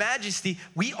with his majesty,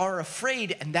 we are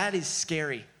afraid, and that is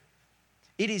scary.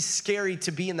 It is scary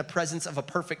to be in the presence of a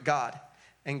perfect God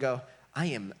and go, I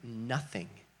am nothing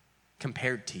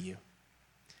compared to you.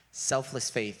 Selfless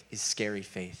faith is scary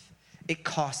faith. It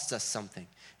costs us something.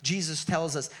 Jesus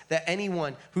tells us that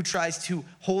anyone who tries to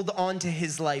hold on to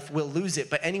his life will lose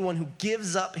it, but anyone who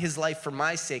gives up his life for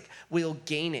my sake will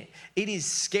gain it. It is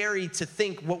scary to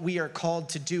think what we are called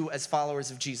to do as followers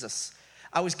of Jesus.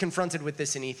 I was confronted with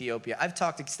this in Ethiopia. I've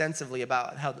talked extensively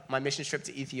about how my mission trip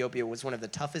to Ethiopia was one of the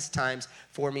toughest times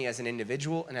for me as an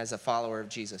individual and as a follower of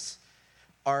Jesus.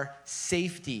 Our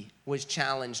safety was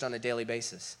challenged on a daily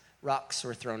basis. Rocks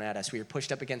were thrown at us. We were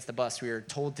pushed up against the bus. We were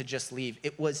told to just leave.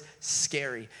 It was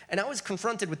scary. And I was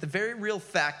confronted with the very real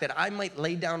fact that I might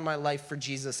lay down my life for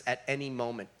Jesus at any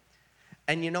moment.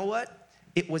 And you know what?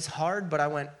 It was hard, but I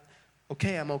went,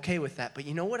 okay, I'm okay with that. But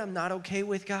you know what I'm not okay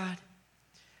with, God?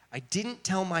 I didn't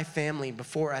tell my family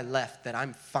before I left that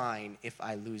I'm fine if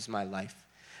I lose my life.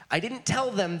 I didn't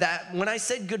tell them that when I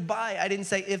said goodbye, I didn't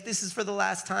say, if this is for the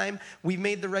last time, we've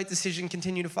made the right decision,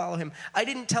 continue to follow him. I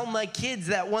didn't tell my kids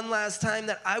that one last time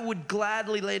that I would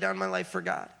gladly lay down my life for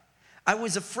God. I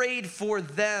was afraid for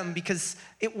them because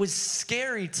it was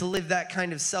scary to live that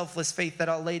kind of selfless faith that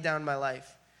I'll lay down my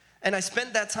life. And I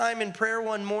spent that time in prayer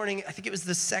one morning, I think it was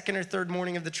the second or third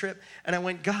morning of the trip, and I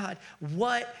went, God,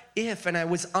 what if? And I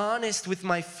was honest with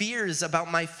my fears about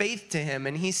my faith to him,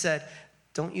 and he said,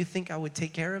 don't you think I would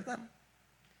take care of them?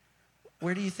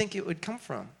 Where do you think it would come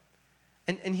from?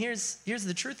 And here's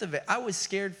the truth of it. I was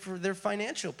scared for their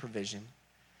financial provision.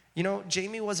 You know,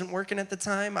 Jamie wasn't working at the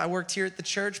time. I worked here at the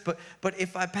church, but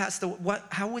if I passed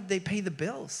how would they pay the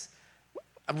bills?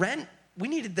 Rent, we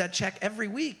needed that check every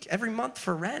week, every month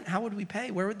for rent. How would we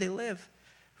pay? Where would they live?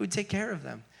 Who would take care of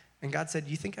them? And God said,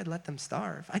 you think I'd let them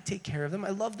starve? I'd take care of them.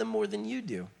 I love them more than you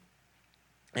do.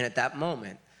 And at that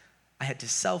moment, I had to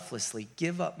selflessly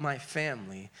give up my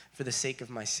family for the sake of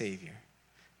my Savior.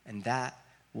 And that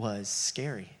was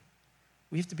scary.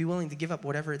 We have to be willing to give up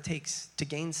whatever it takes to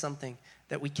gain something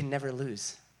that we can never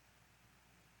lose.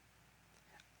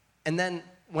 And then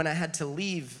when I had to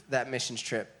leave that missions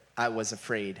trip, I was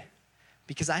afraid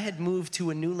because I had moved to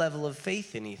a new level of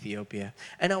faith in Ethiopia.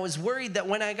 And I was worried that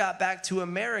when I got back to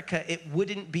America, it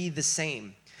wouldn't be the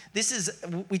same.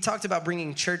 We talked about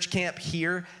bringing church camp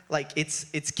here, like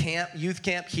it's camp, youth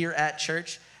camp here at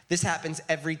church. This happens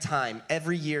every time.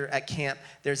 Every year at camp,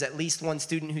 there's at least one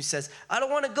student who says, I don't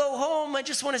want to go home. I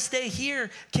just want to stay here.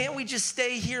 Can't we just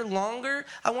stay here longer?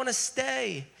 I want to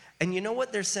stay. And you know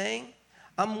what they're saying?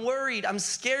 I'm worried. I'm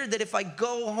scared that if I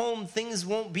go home, things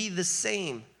won't be the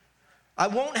same. I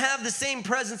won't have the same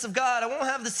presence of God. I won't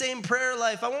have the same prayer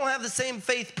life. I won't have the same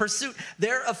faith pursuit.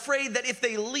 They're afraid that if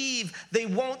they leave, they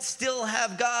won't still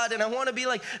have God. And I want to be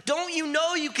like, don't you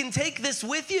know you can take this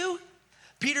with you?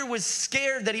 Peter was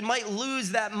scared that he might lose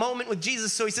that moment with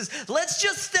Jesus. So he says, let's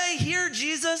just stay here,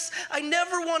 Jesus. I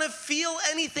never want to feel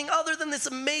anything other than this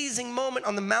amazing moment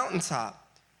on the mountaintop.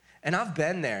 And I've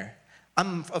been there.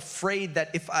 I'm afraid that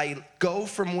if I go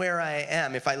from where I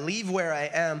am, if I leave where I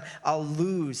am, I'll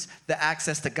lose the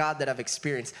access to God that I've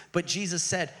experienced. But Jesus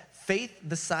said, faith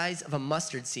the size of a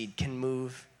mustard seed can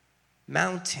move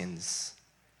mountains.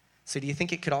 So do you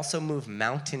think it could also move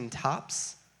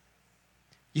mountaintops?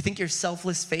 You think your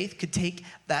selfless faith could take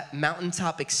that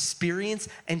mountaintop experience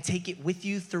and take it with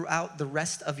you throughout the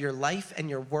rest of your life and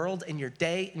your world and your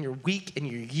day and your week and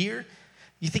your year?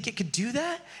 You think it could do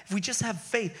that? If we just have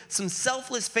faith, some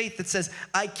selfless faith that says,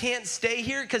 I can't stay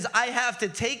here because I have to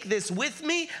take this with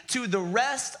me to the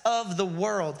rest of the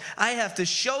world. I have to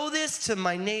show this to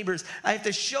my neighbors. I have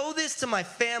to show this to my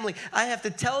family. I have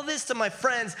to tell this to my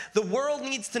friends. The world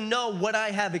needs to know what I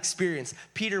have experienced.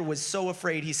 Peter was so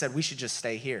afraid, he said, we should just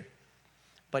stay here.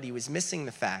 But he was missing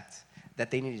the fact that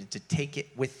they needed to take it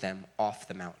with them off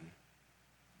the mountain.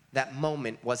 That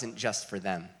moment wasn't just for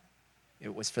them.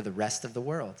 It was for the rest of the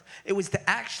world. It was to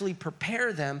actually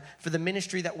prepare them for the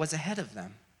ministry that was ahead of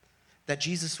them. That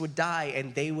Jesus would die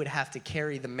and they would have to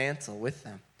carry the mantle with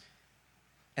them.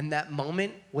 And that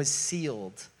moment was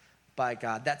sealed by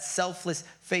God. That selfless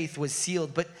faith was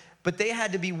sealed. But they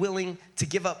had to be willing to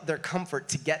give up their comfort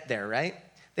to get there, right?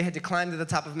 They had to climb to the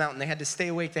top of the mountain. They had to stay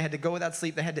awake. They had to go without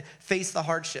sleep. They had to face the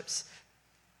hardships.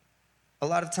 A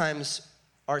lot of times,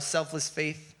 our selfless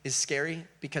faith is scary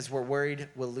because we're worried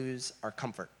we'll lose our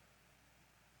comfort.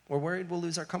 We're worried we'll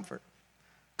lose our comfort.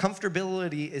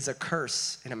 Comfortability is a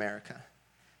curse in America.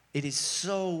 It is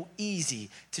so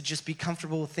easy to just be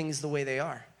comfortable with things the way they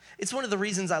are. It's one of the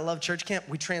reasons I love church camp.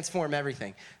 We transform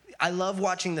everything. I love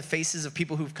watching the faces of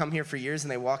people who've come here for years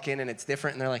and they walk in and it's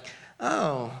different and they're like,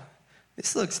 oh,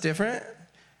 this looks different.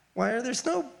 Why are there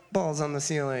snowballs on the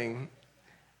ceiling?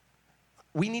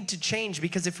 We need to change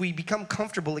because if we become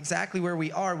comfortable exactly where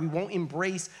we are, we won't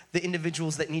embrace the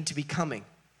individuals that need to be coming,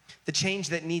 the change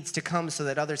that needs to come so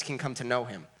that others can come to know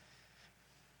him.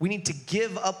 We need to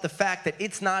give up the fact that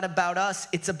it's not about us,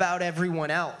 it's about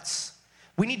everyone else.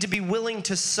 We need to be willing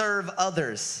to serve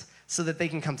others so that they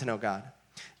can come to know God.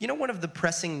 You know, one of the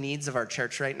pressing needs of our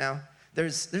church right now,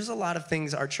 there's a lot of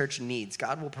things our church needs.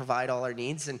 God will provide all our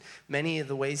needs, and many of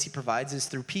the ways he provides is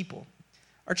through people.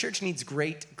 Our church needs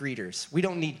great greeters. We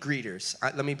don't need greeters.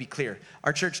 Let me be clear.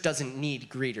 Our church doesn't need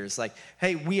greeters. Like,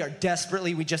 hey, we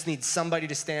just need somebody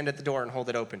to stand at the door and hold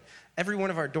it open. Every one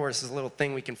of our doors is a little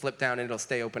thing we can flip down and it'll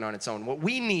stay open on its own. What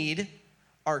we need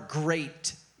are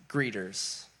great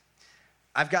greeters.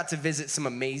 I've got to visit some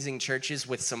amazing churches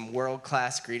with some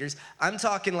world-class greeters. I'm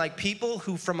talking like people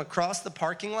who from across the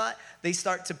parking lot, they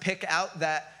start to pick out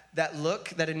that look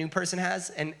that a new person has.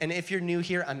 And if you're new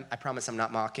here, I promise I'm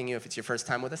not mocking you if it's your first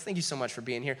time with us. Thank you so much for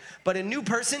being here. But a new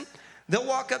person, they'll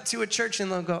walk up to a church and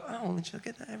they'll go, oh, look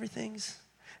at that, everything's.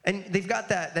 And they've got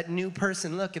that new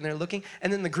person look and they're looking.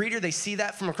 And then the greeter, they see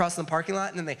that from across the parking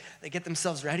lot and then they get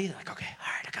themselves ready. They're like, okay,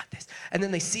 all right, I got this. And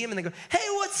then they see him and they go, hey,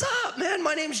 what's up, man?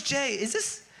 My name's Jay. Is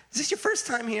this your first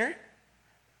time here?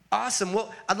 Awesome.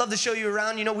 Well, I'd love to show you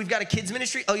around. You know, we've got a kids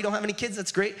ministry. Oh, you don't have any kids?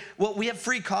 That's great. Well, we have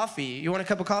free coffee. You want a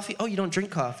cup of coffee? Oh, you don't drink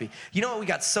coffee. You know what? We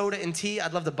got soda and tea.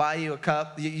 I'd love to buy you a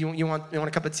cup. You want a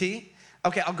cup of tea?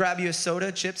 Okay, I'll grab you a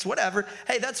soda, chips, whatever.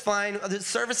 Hey, that's fine. The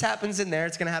service happens in there.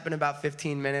 It's going to happen in about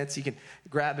 15 minutes. You can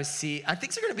grab a seat. I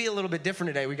think it's going to be a little bit different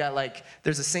today. We got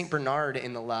there's a St. Bernard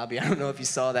in the lobby. I don't know if you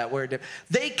saw that word.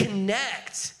 They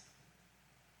connect.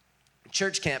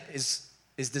 Church camp is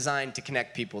designed to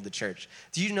connect people to church.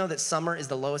 Do you know that summer is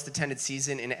the lowest attended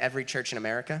season in every church in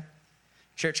America?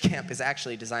 Church camp is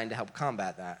actually designed to help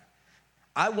combat that.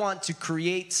 I want to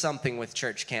create something with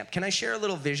church camp. Can I share a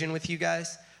little vision with you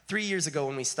guys? 3 years ago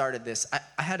when we started this,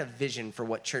 I had a vision for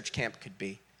what church camp could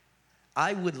be.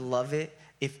 I would love it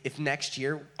if next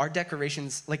year our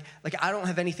decorations, I don't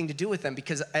have anything to do with them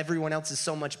because everyone else is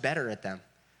so much better at them.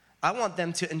 I want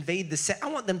them to invade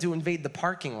the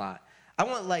parking lot. I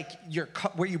want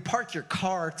where you park your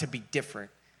car to be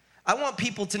different. I want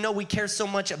people to know we care so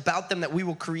much about them that we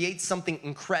will create something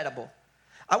incredible.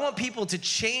 I want people to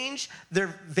change their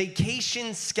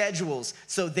vacation schedules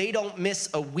so they don't miss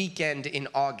a weekend in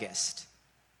August.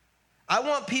 I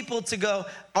want people to go,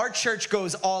 our church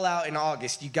goes all out in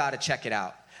August. You got to check it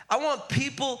out. I want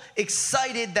people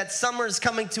excited that summer is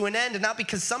coming to an end, and not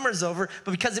because summer's over,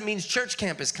 but because it means church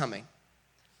camp is coming.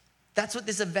 That's what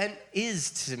this event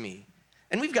is to me.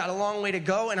 And we've got a long way to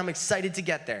go, and I'm excited to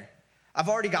get there. I've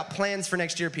already got plans for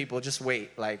next year, people. Just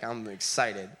wait. Like, I'm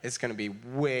excited. It's going to be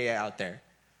way out there.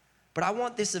 But I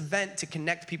want this event to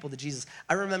connect people to Jesus.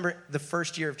 I remember the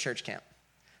first year of church camp.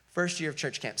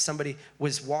 Somebody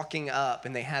was walking up,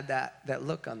 and they had that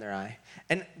look on their eye.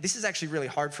 And this is actually really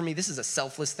hard for me. This is a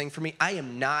selfless thing for me. I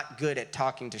am not good at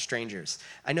talking to strangers.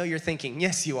 I know you're thinking,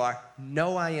 yes, you are.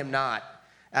 No, I am not.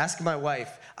 Ask my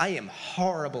wife. I am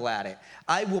horrible at it.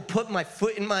 I will put my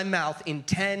foot in my mouth in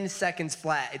 10 seconds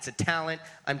flat. It's a talent,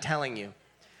 I'm telling you.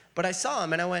 But I saw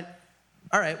him and I went,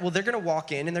 all right, well, they're going to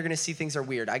walk in and they're going to see things are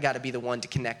weird. I got to be the one to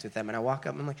connect with them. And I walk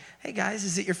up and I'm like, hey, guys,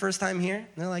 is it your first time here? And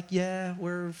they're like, yeah,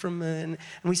 we're from, and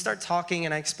we start talking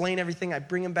and I explain everything. I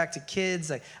bring them back to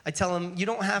kids. I tell them, you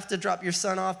don't have to drop your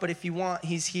son off, but if you want,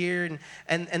 he's here.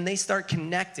 And they start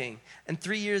connecting. And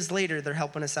 3 years later, they're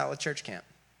helping us out with church camp.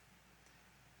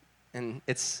 And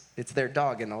it's their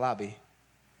dog in the lobby,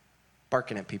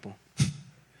 barking at people,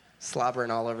 slobbering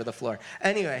all over the floor.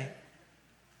 Anyway,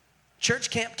 church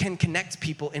camp can connect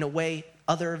people in a way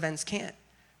other events can't,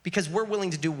 because we're willing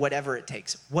to do whatever it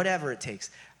takes.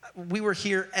 We were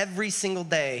here every single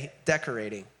day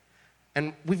decorating,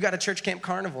 and we've got a church camp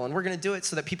carnival, and we're going to do it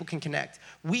so that people can connect.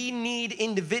 We need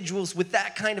individuals with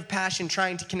that kind of passion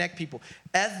trying to connect people.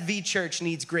 FV Church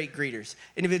needs great greeters,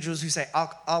 individuals who say,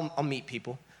 I'll meet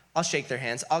people. I'll shake their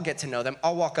hands. I'll get to know them.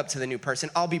 I'll walk up to the new person.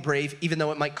 I'll be brave, even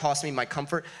though it might cost me my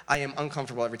comfort. I am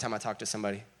uncomfortable every time I talk to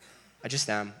somebody. I just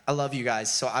am. I love you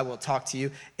guys, so I will talk to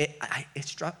you. I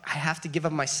have to give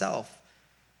of myself.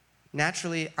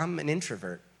 Naturally, I'm an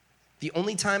introvert. The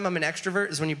only time I'm an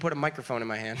extrovert is when you put a microphone in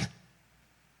my hand.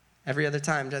 Every other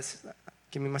time, just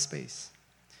give me my space.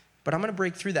 But I'm going to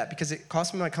break through that because it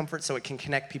costs me my comfort so it can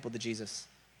connect people to Jesus.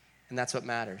 And that's what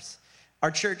matters. Our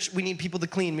church, we need people to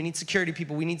clean. We need security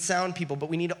people. We need sound people. But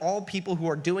we need all people who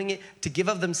are doing it to give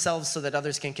of themselves so that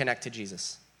others can connect to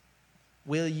Jesus.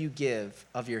 Will you give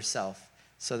of yourself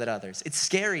so that others? It's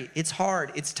scary. It's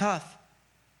hard. It's tough.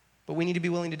 But we need to be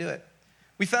willing to do it.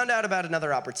 We found out about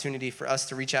another opportunity for us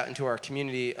to reach out into our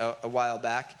community a while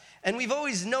back. And we've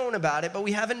always known about it, but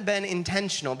we haven't been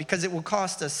intentional because it will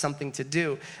cost us something to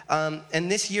do.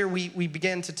 And this year we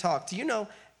began to talk. Do you know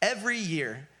every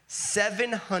year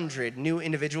 700 new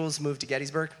individuals move to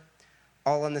Gettysburg,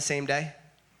 all on the same day?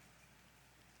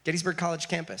 Gettysburg College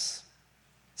campus.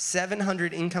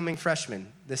 700 incoming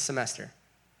freshmen this semester.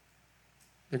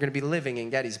 They're going to be living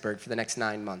in Gettysburg for the next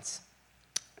 9 months.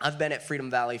 I've been at Freedom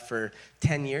Valley for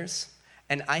 10 years,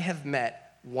 and I have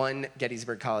met one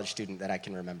Gettysburg College student that I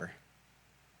can remember.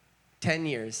 10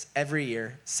 years, every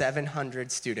year,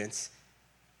 700 students,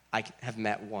 I have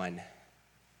met one.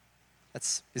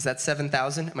 Is that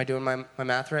 7,000? Am I doing my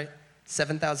math right?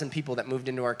 7,000 people that moved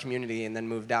into our community and then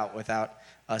moved out without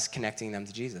us connecting them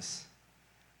to Jesus.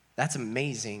 That's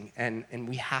amazing, and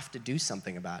we have to do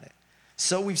something about it.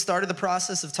 So we've started the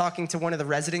process of talking to one of the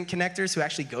resident connectors who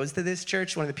actually goes to this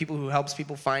church, one of the people who helps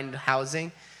people find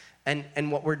housing.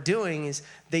 And what we're doing is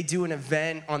they do an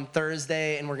event on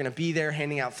Thursday, and we're going to be there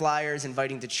handing out flyers,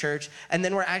 inviting to church. And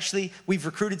then we've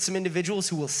recruited some individuals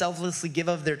who will selflessly give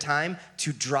of their time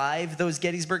to drive those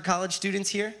Gettysburg College students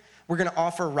here. We're going to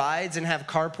offer rides and have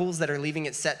carpools that are leaving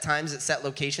at set times at set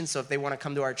locations. So if they want to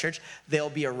come to our church, there'll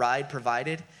be a ride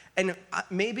provided. And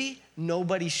maybe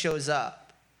nobody shows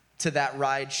up to that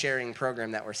ride sharing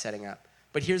program that we're setting up.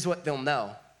 But here's what they'll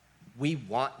know. We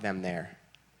want them there.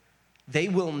 They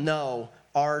will know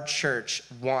our church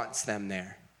wants them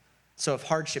there. So if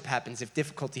hardship happens, if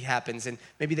difficulty happens, and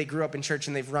maybe they grew up in church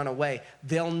and they've run away,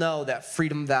 they'll know that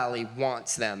Freedom Valley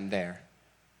wants them there.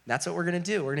 That's what we're going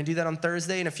to do. We're going to do that on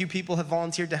Thursday, and a few people have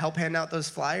volunteered to help hand out those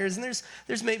flyers, and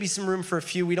there's maybe some room for a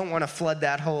few. We don't want to flood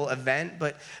that whole event,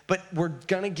 but we're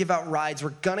going to give out rides. We're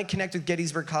going to connect with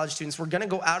Gettysburg College students. We're going to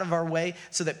go out of our way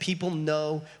so that people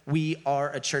know we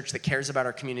are a church that cares about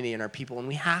our community and our people, and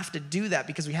we have to do that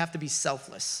because we have to be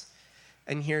selfless.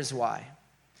 And here's why.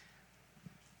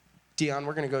 Dion,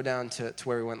 we're going to go down to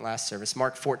where we went last service,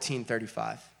 Mark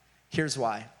 14:35. Here's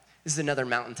why. This is another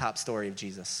mountaintop story of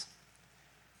Jesus.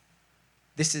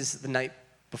 This is the night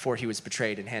before he was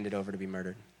betrayed and handed over to be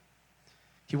murdered.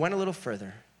 He went a little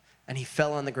further, and he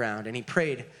fell on the ground, and he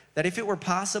prayed that if it were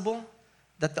possible,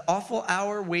 that the awful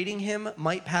hour waiting him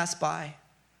might pass by.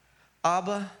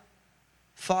 Abba,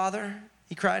 Father,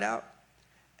 he cried out,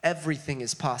 everything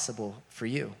is possible for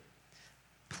you.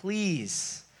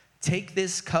 Please take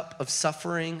this cup of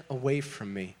suffering away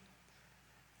from me.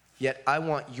 Yet I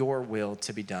want your will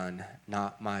to be done,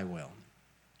 not my will.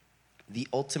 The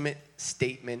ultimate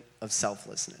statement of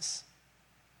selflessness.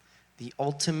 The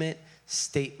ultimate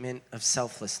statement of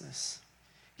selflessness.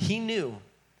 He knew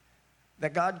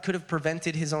that God could have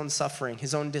prevented his own suffering,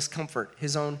 his own discomfort,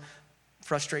 his own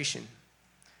frustration.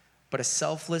 But a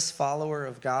selfless follower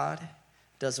of God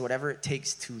does whatever it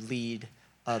takes to lead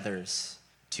others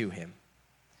to him.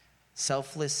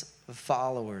 Selfless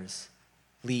followers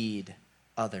lead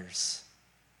others.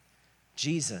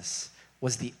 Jesus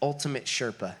was the ultimate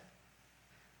Sherpa.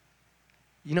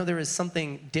 You know, there was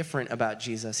something different about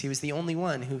Jesus. He was the only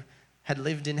one who had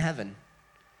lived in heaven.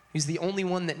 He was the only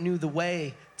one that knew the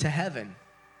way to heaven.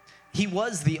 He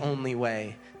was the only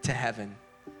way to heaven.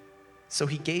 So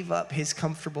he gave up his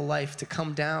comfortable life to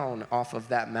come down off of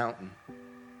that mountain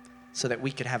so that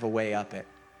we could have a way up it.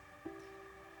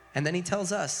 And then he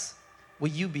tells us, will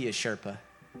you be a Sherpa?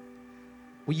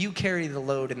 Will you carry the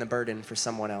load and the burden for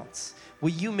someone else?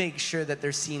 Will you make sure that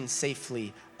they're seen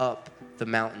safely up the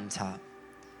mountaintop?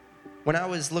 When I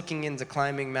was looking into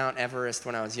climbing Mount Everest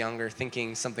when I was younger,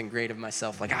 thinking something great of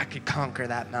myself, like I could conquer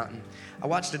that mountain, I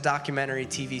watched a documentary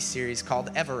TV series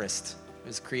called Everest. It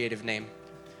was a creative name.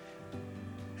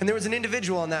 And there was an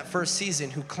individual on that first season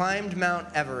who climbed Mount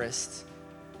Everest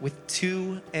with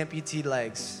 2 amputee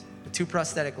legs, with 2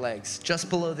 prosthetic legs, just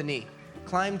below the knee.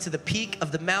 Climbed to the peak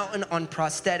of the mountain on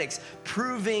prosthetics,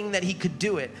 proving that he could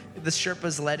do it. The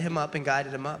Sherpas led him up and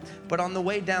guided him up. But on the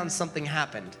way down, something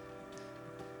happened.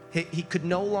 He could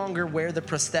no longer wear the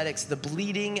prosthetics. The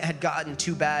bleeding had gotten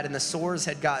too bad and the sores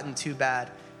had gotten too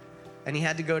bad. And he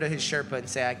had to go to his Sherpa and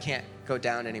say, I can't go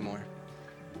down anymore.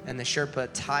 And the Sherpa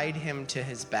tied him to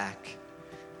his back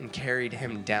and carried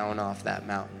him down off that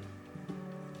mountain.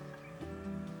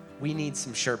 We need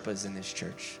some Sherpas in this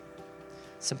church.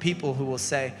 Some people who will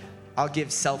say, I'll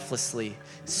give selflessly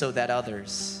so that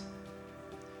others.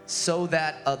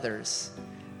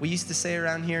 We used to say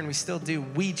around here, and we still do,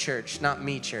 we church, not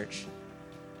me church.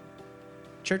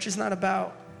 Church is not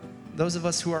about those of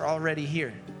us who are already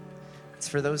here. It's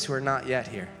for those who are not yet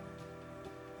here.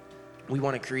 We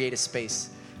want to create a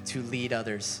space to lead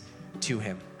others to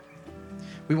him.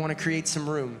 We want to create some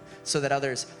room so that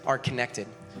others are connected.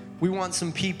 We want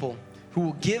some people who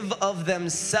will give of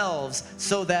themselves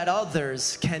so that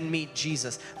others can meet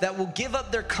Jesus, that will give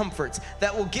up their comforts,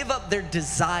 that will give up their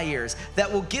desires, that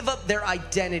will give up their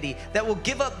identity, that will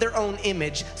give up their own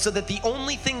image so that the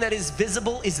only thing that is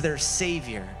visible is their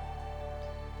Savior.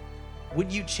 Would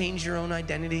you change your own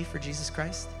identity for Jesus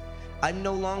Christ? I'm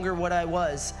no longer what I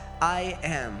was. I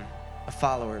am a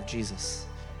follower of Jesus.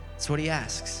 That's what he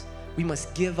asks. We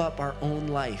must give up our own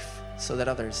life so that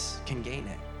others can gain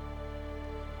it.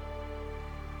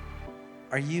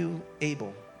 Are you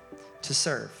able to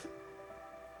serve?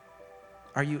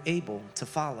 Are you able to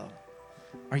follow?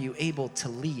 Are you able to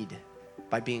lead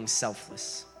by being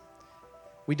selfless?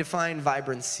 We defined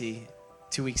vibrancy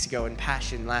 2 weeks ago and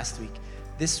passion last week.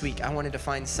 This week, I want to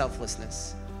define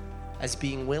selflessness as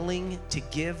being willing to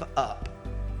give up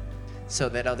so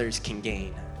that others can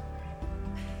gain.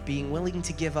 Being willing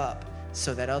to give up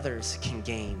so that others can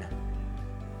gain.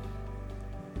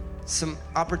 Some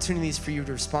opportunities for you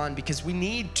to respond, because we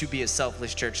need to be a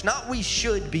selfless church. Not we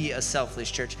should be a selfless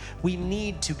church. We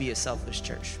need to be a selfless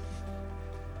church.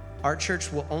 Our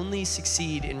church will only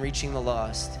succeed in reaching the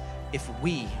lost if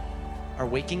we are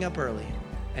waking up early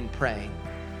and praying.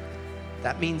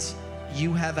 That means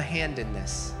you have a hand in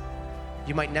this.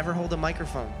 You might never hold a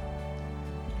microphone.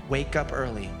 Wake up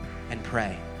early and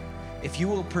pray. If you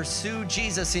will pursue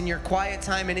Jesus in your quiet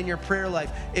time and in your prayer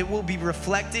life, it will be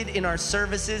reflected in our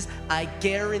services. I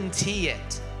guarantee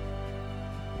it.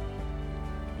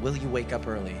 Will you wake up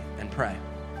early and pray?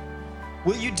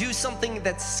 Will you do something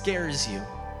that scares you?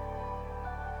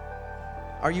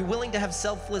 Are you willing to have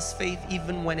selfless faith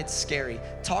even when it's scary?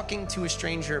 Talking to a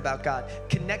stranger about God,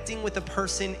 connecting with a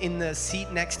person in the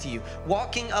seat next to you,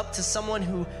 walking up to someone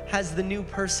who has the new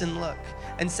person look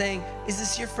and saying, is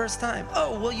this your first time?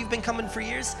 Oh, well, you've been coming for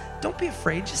years? Don't be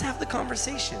afraid, just have the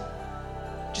conversation.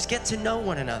 Just get to know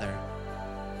one another.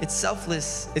 It's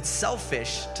selfless, it's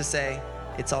selfish to say,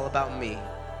 it's all about me.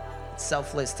 It's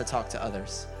selfless to talk to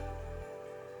others.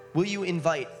 Will you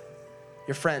invite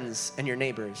your friends and your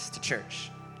neighbors to church?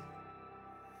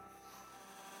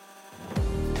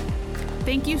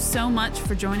 Thank you so much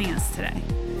for joining us today.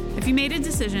 If you made a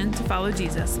decision to follow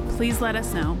Jesus, please let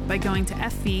us know by going to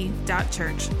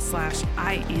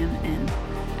fv.church/IamIn.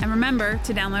 And remember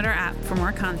to download our app for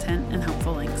more content and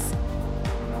helpful links.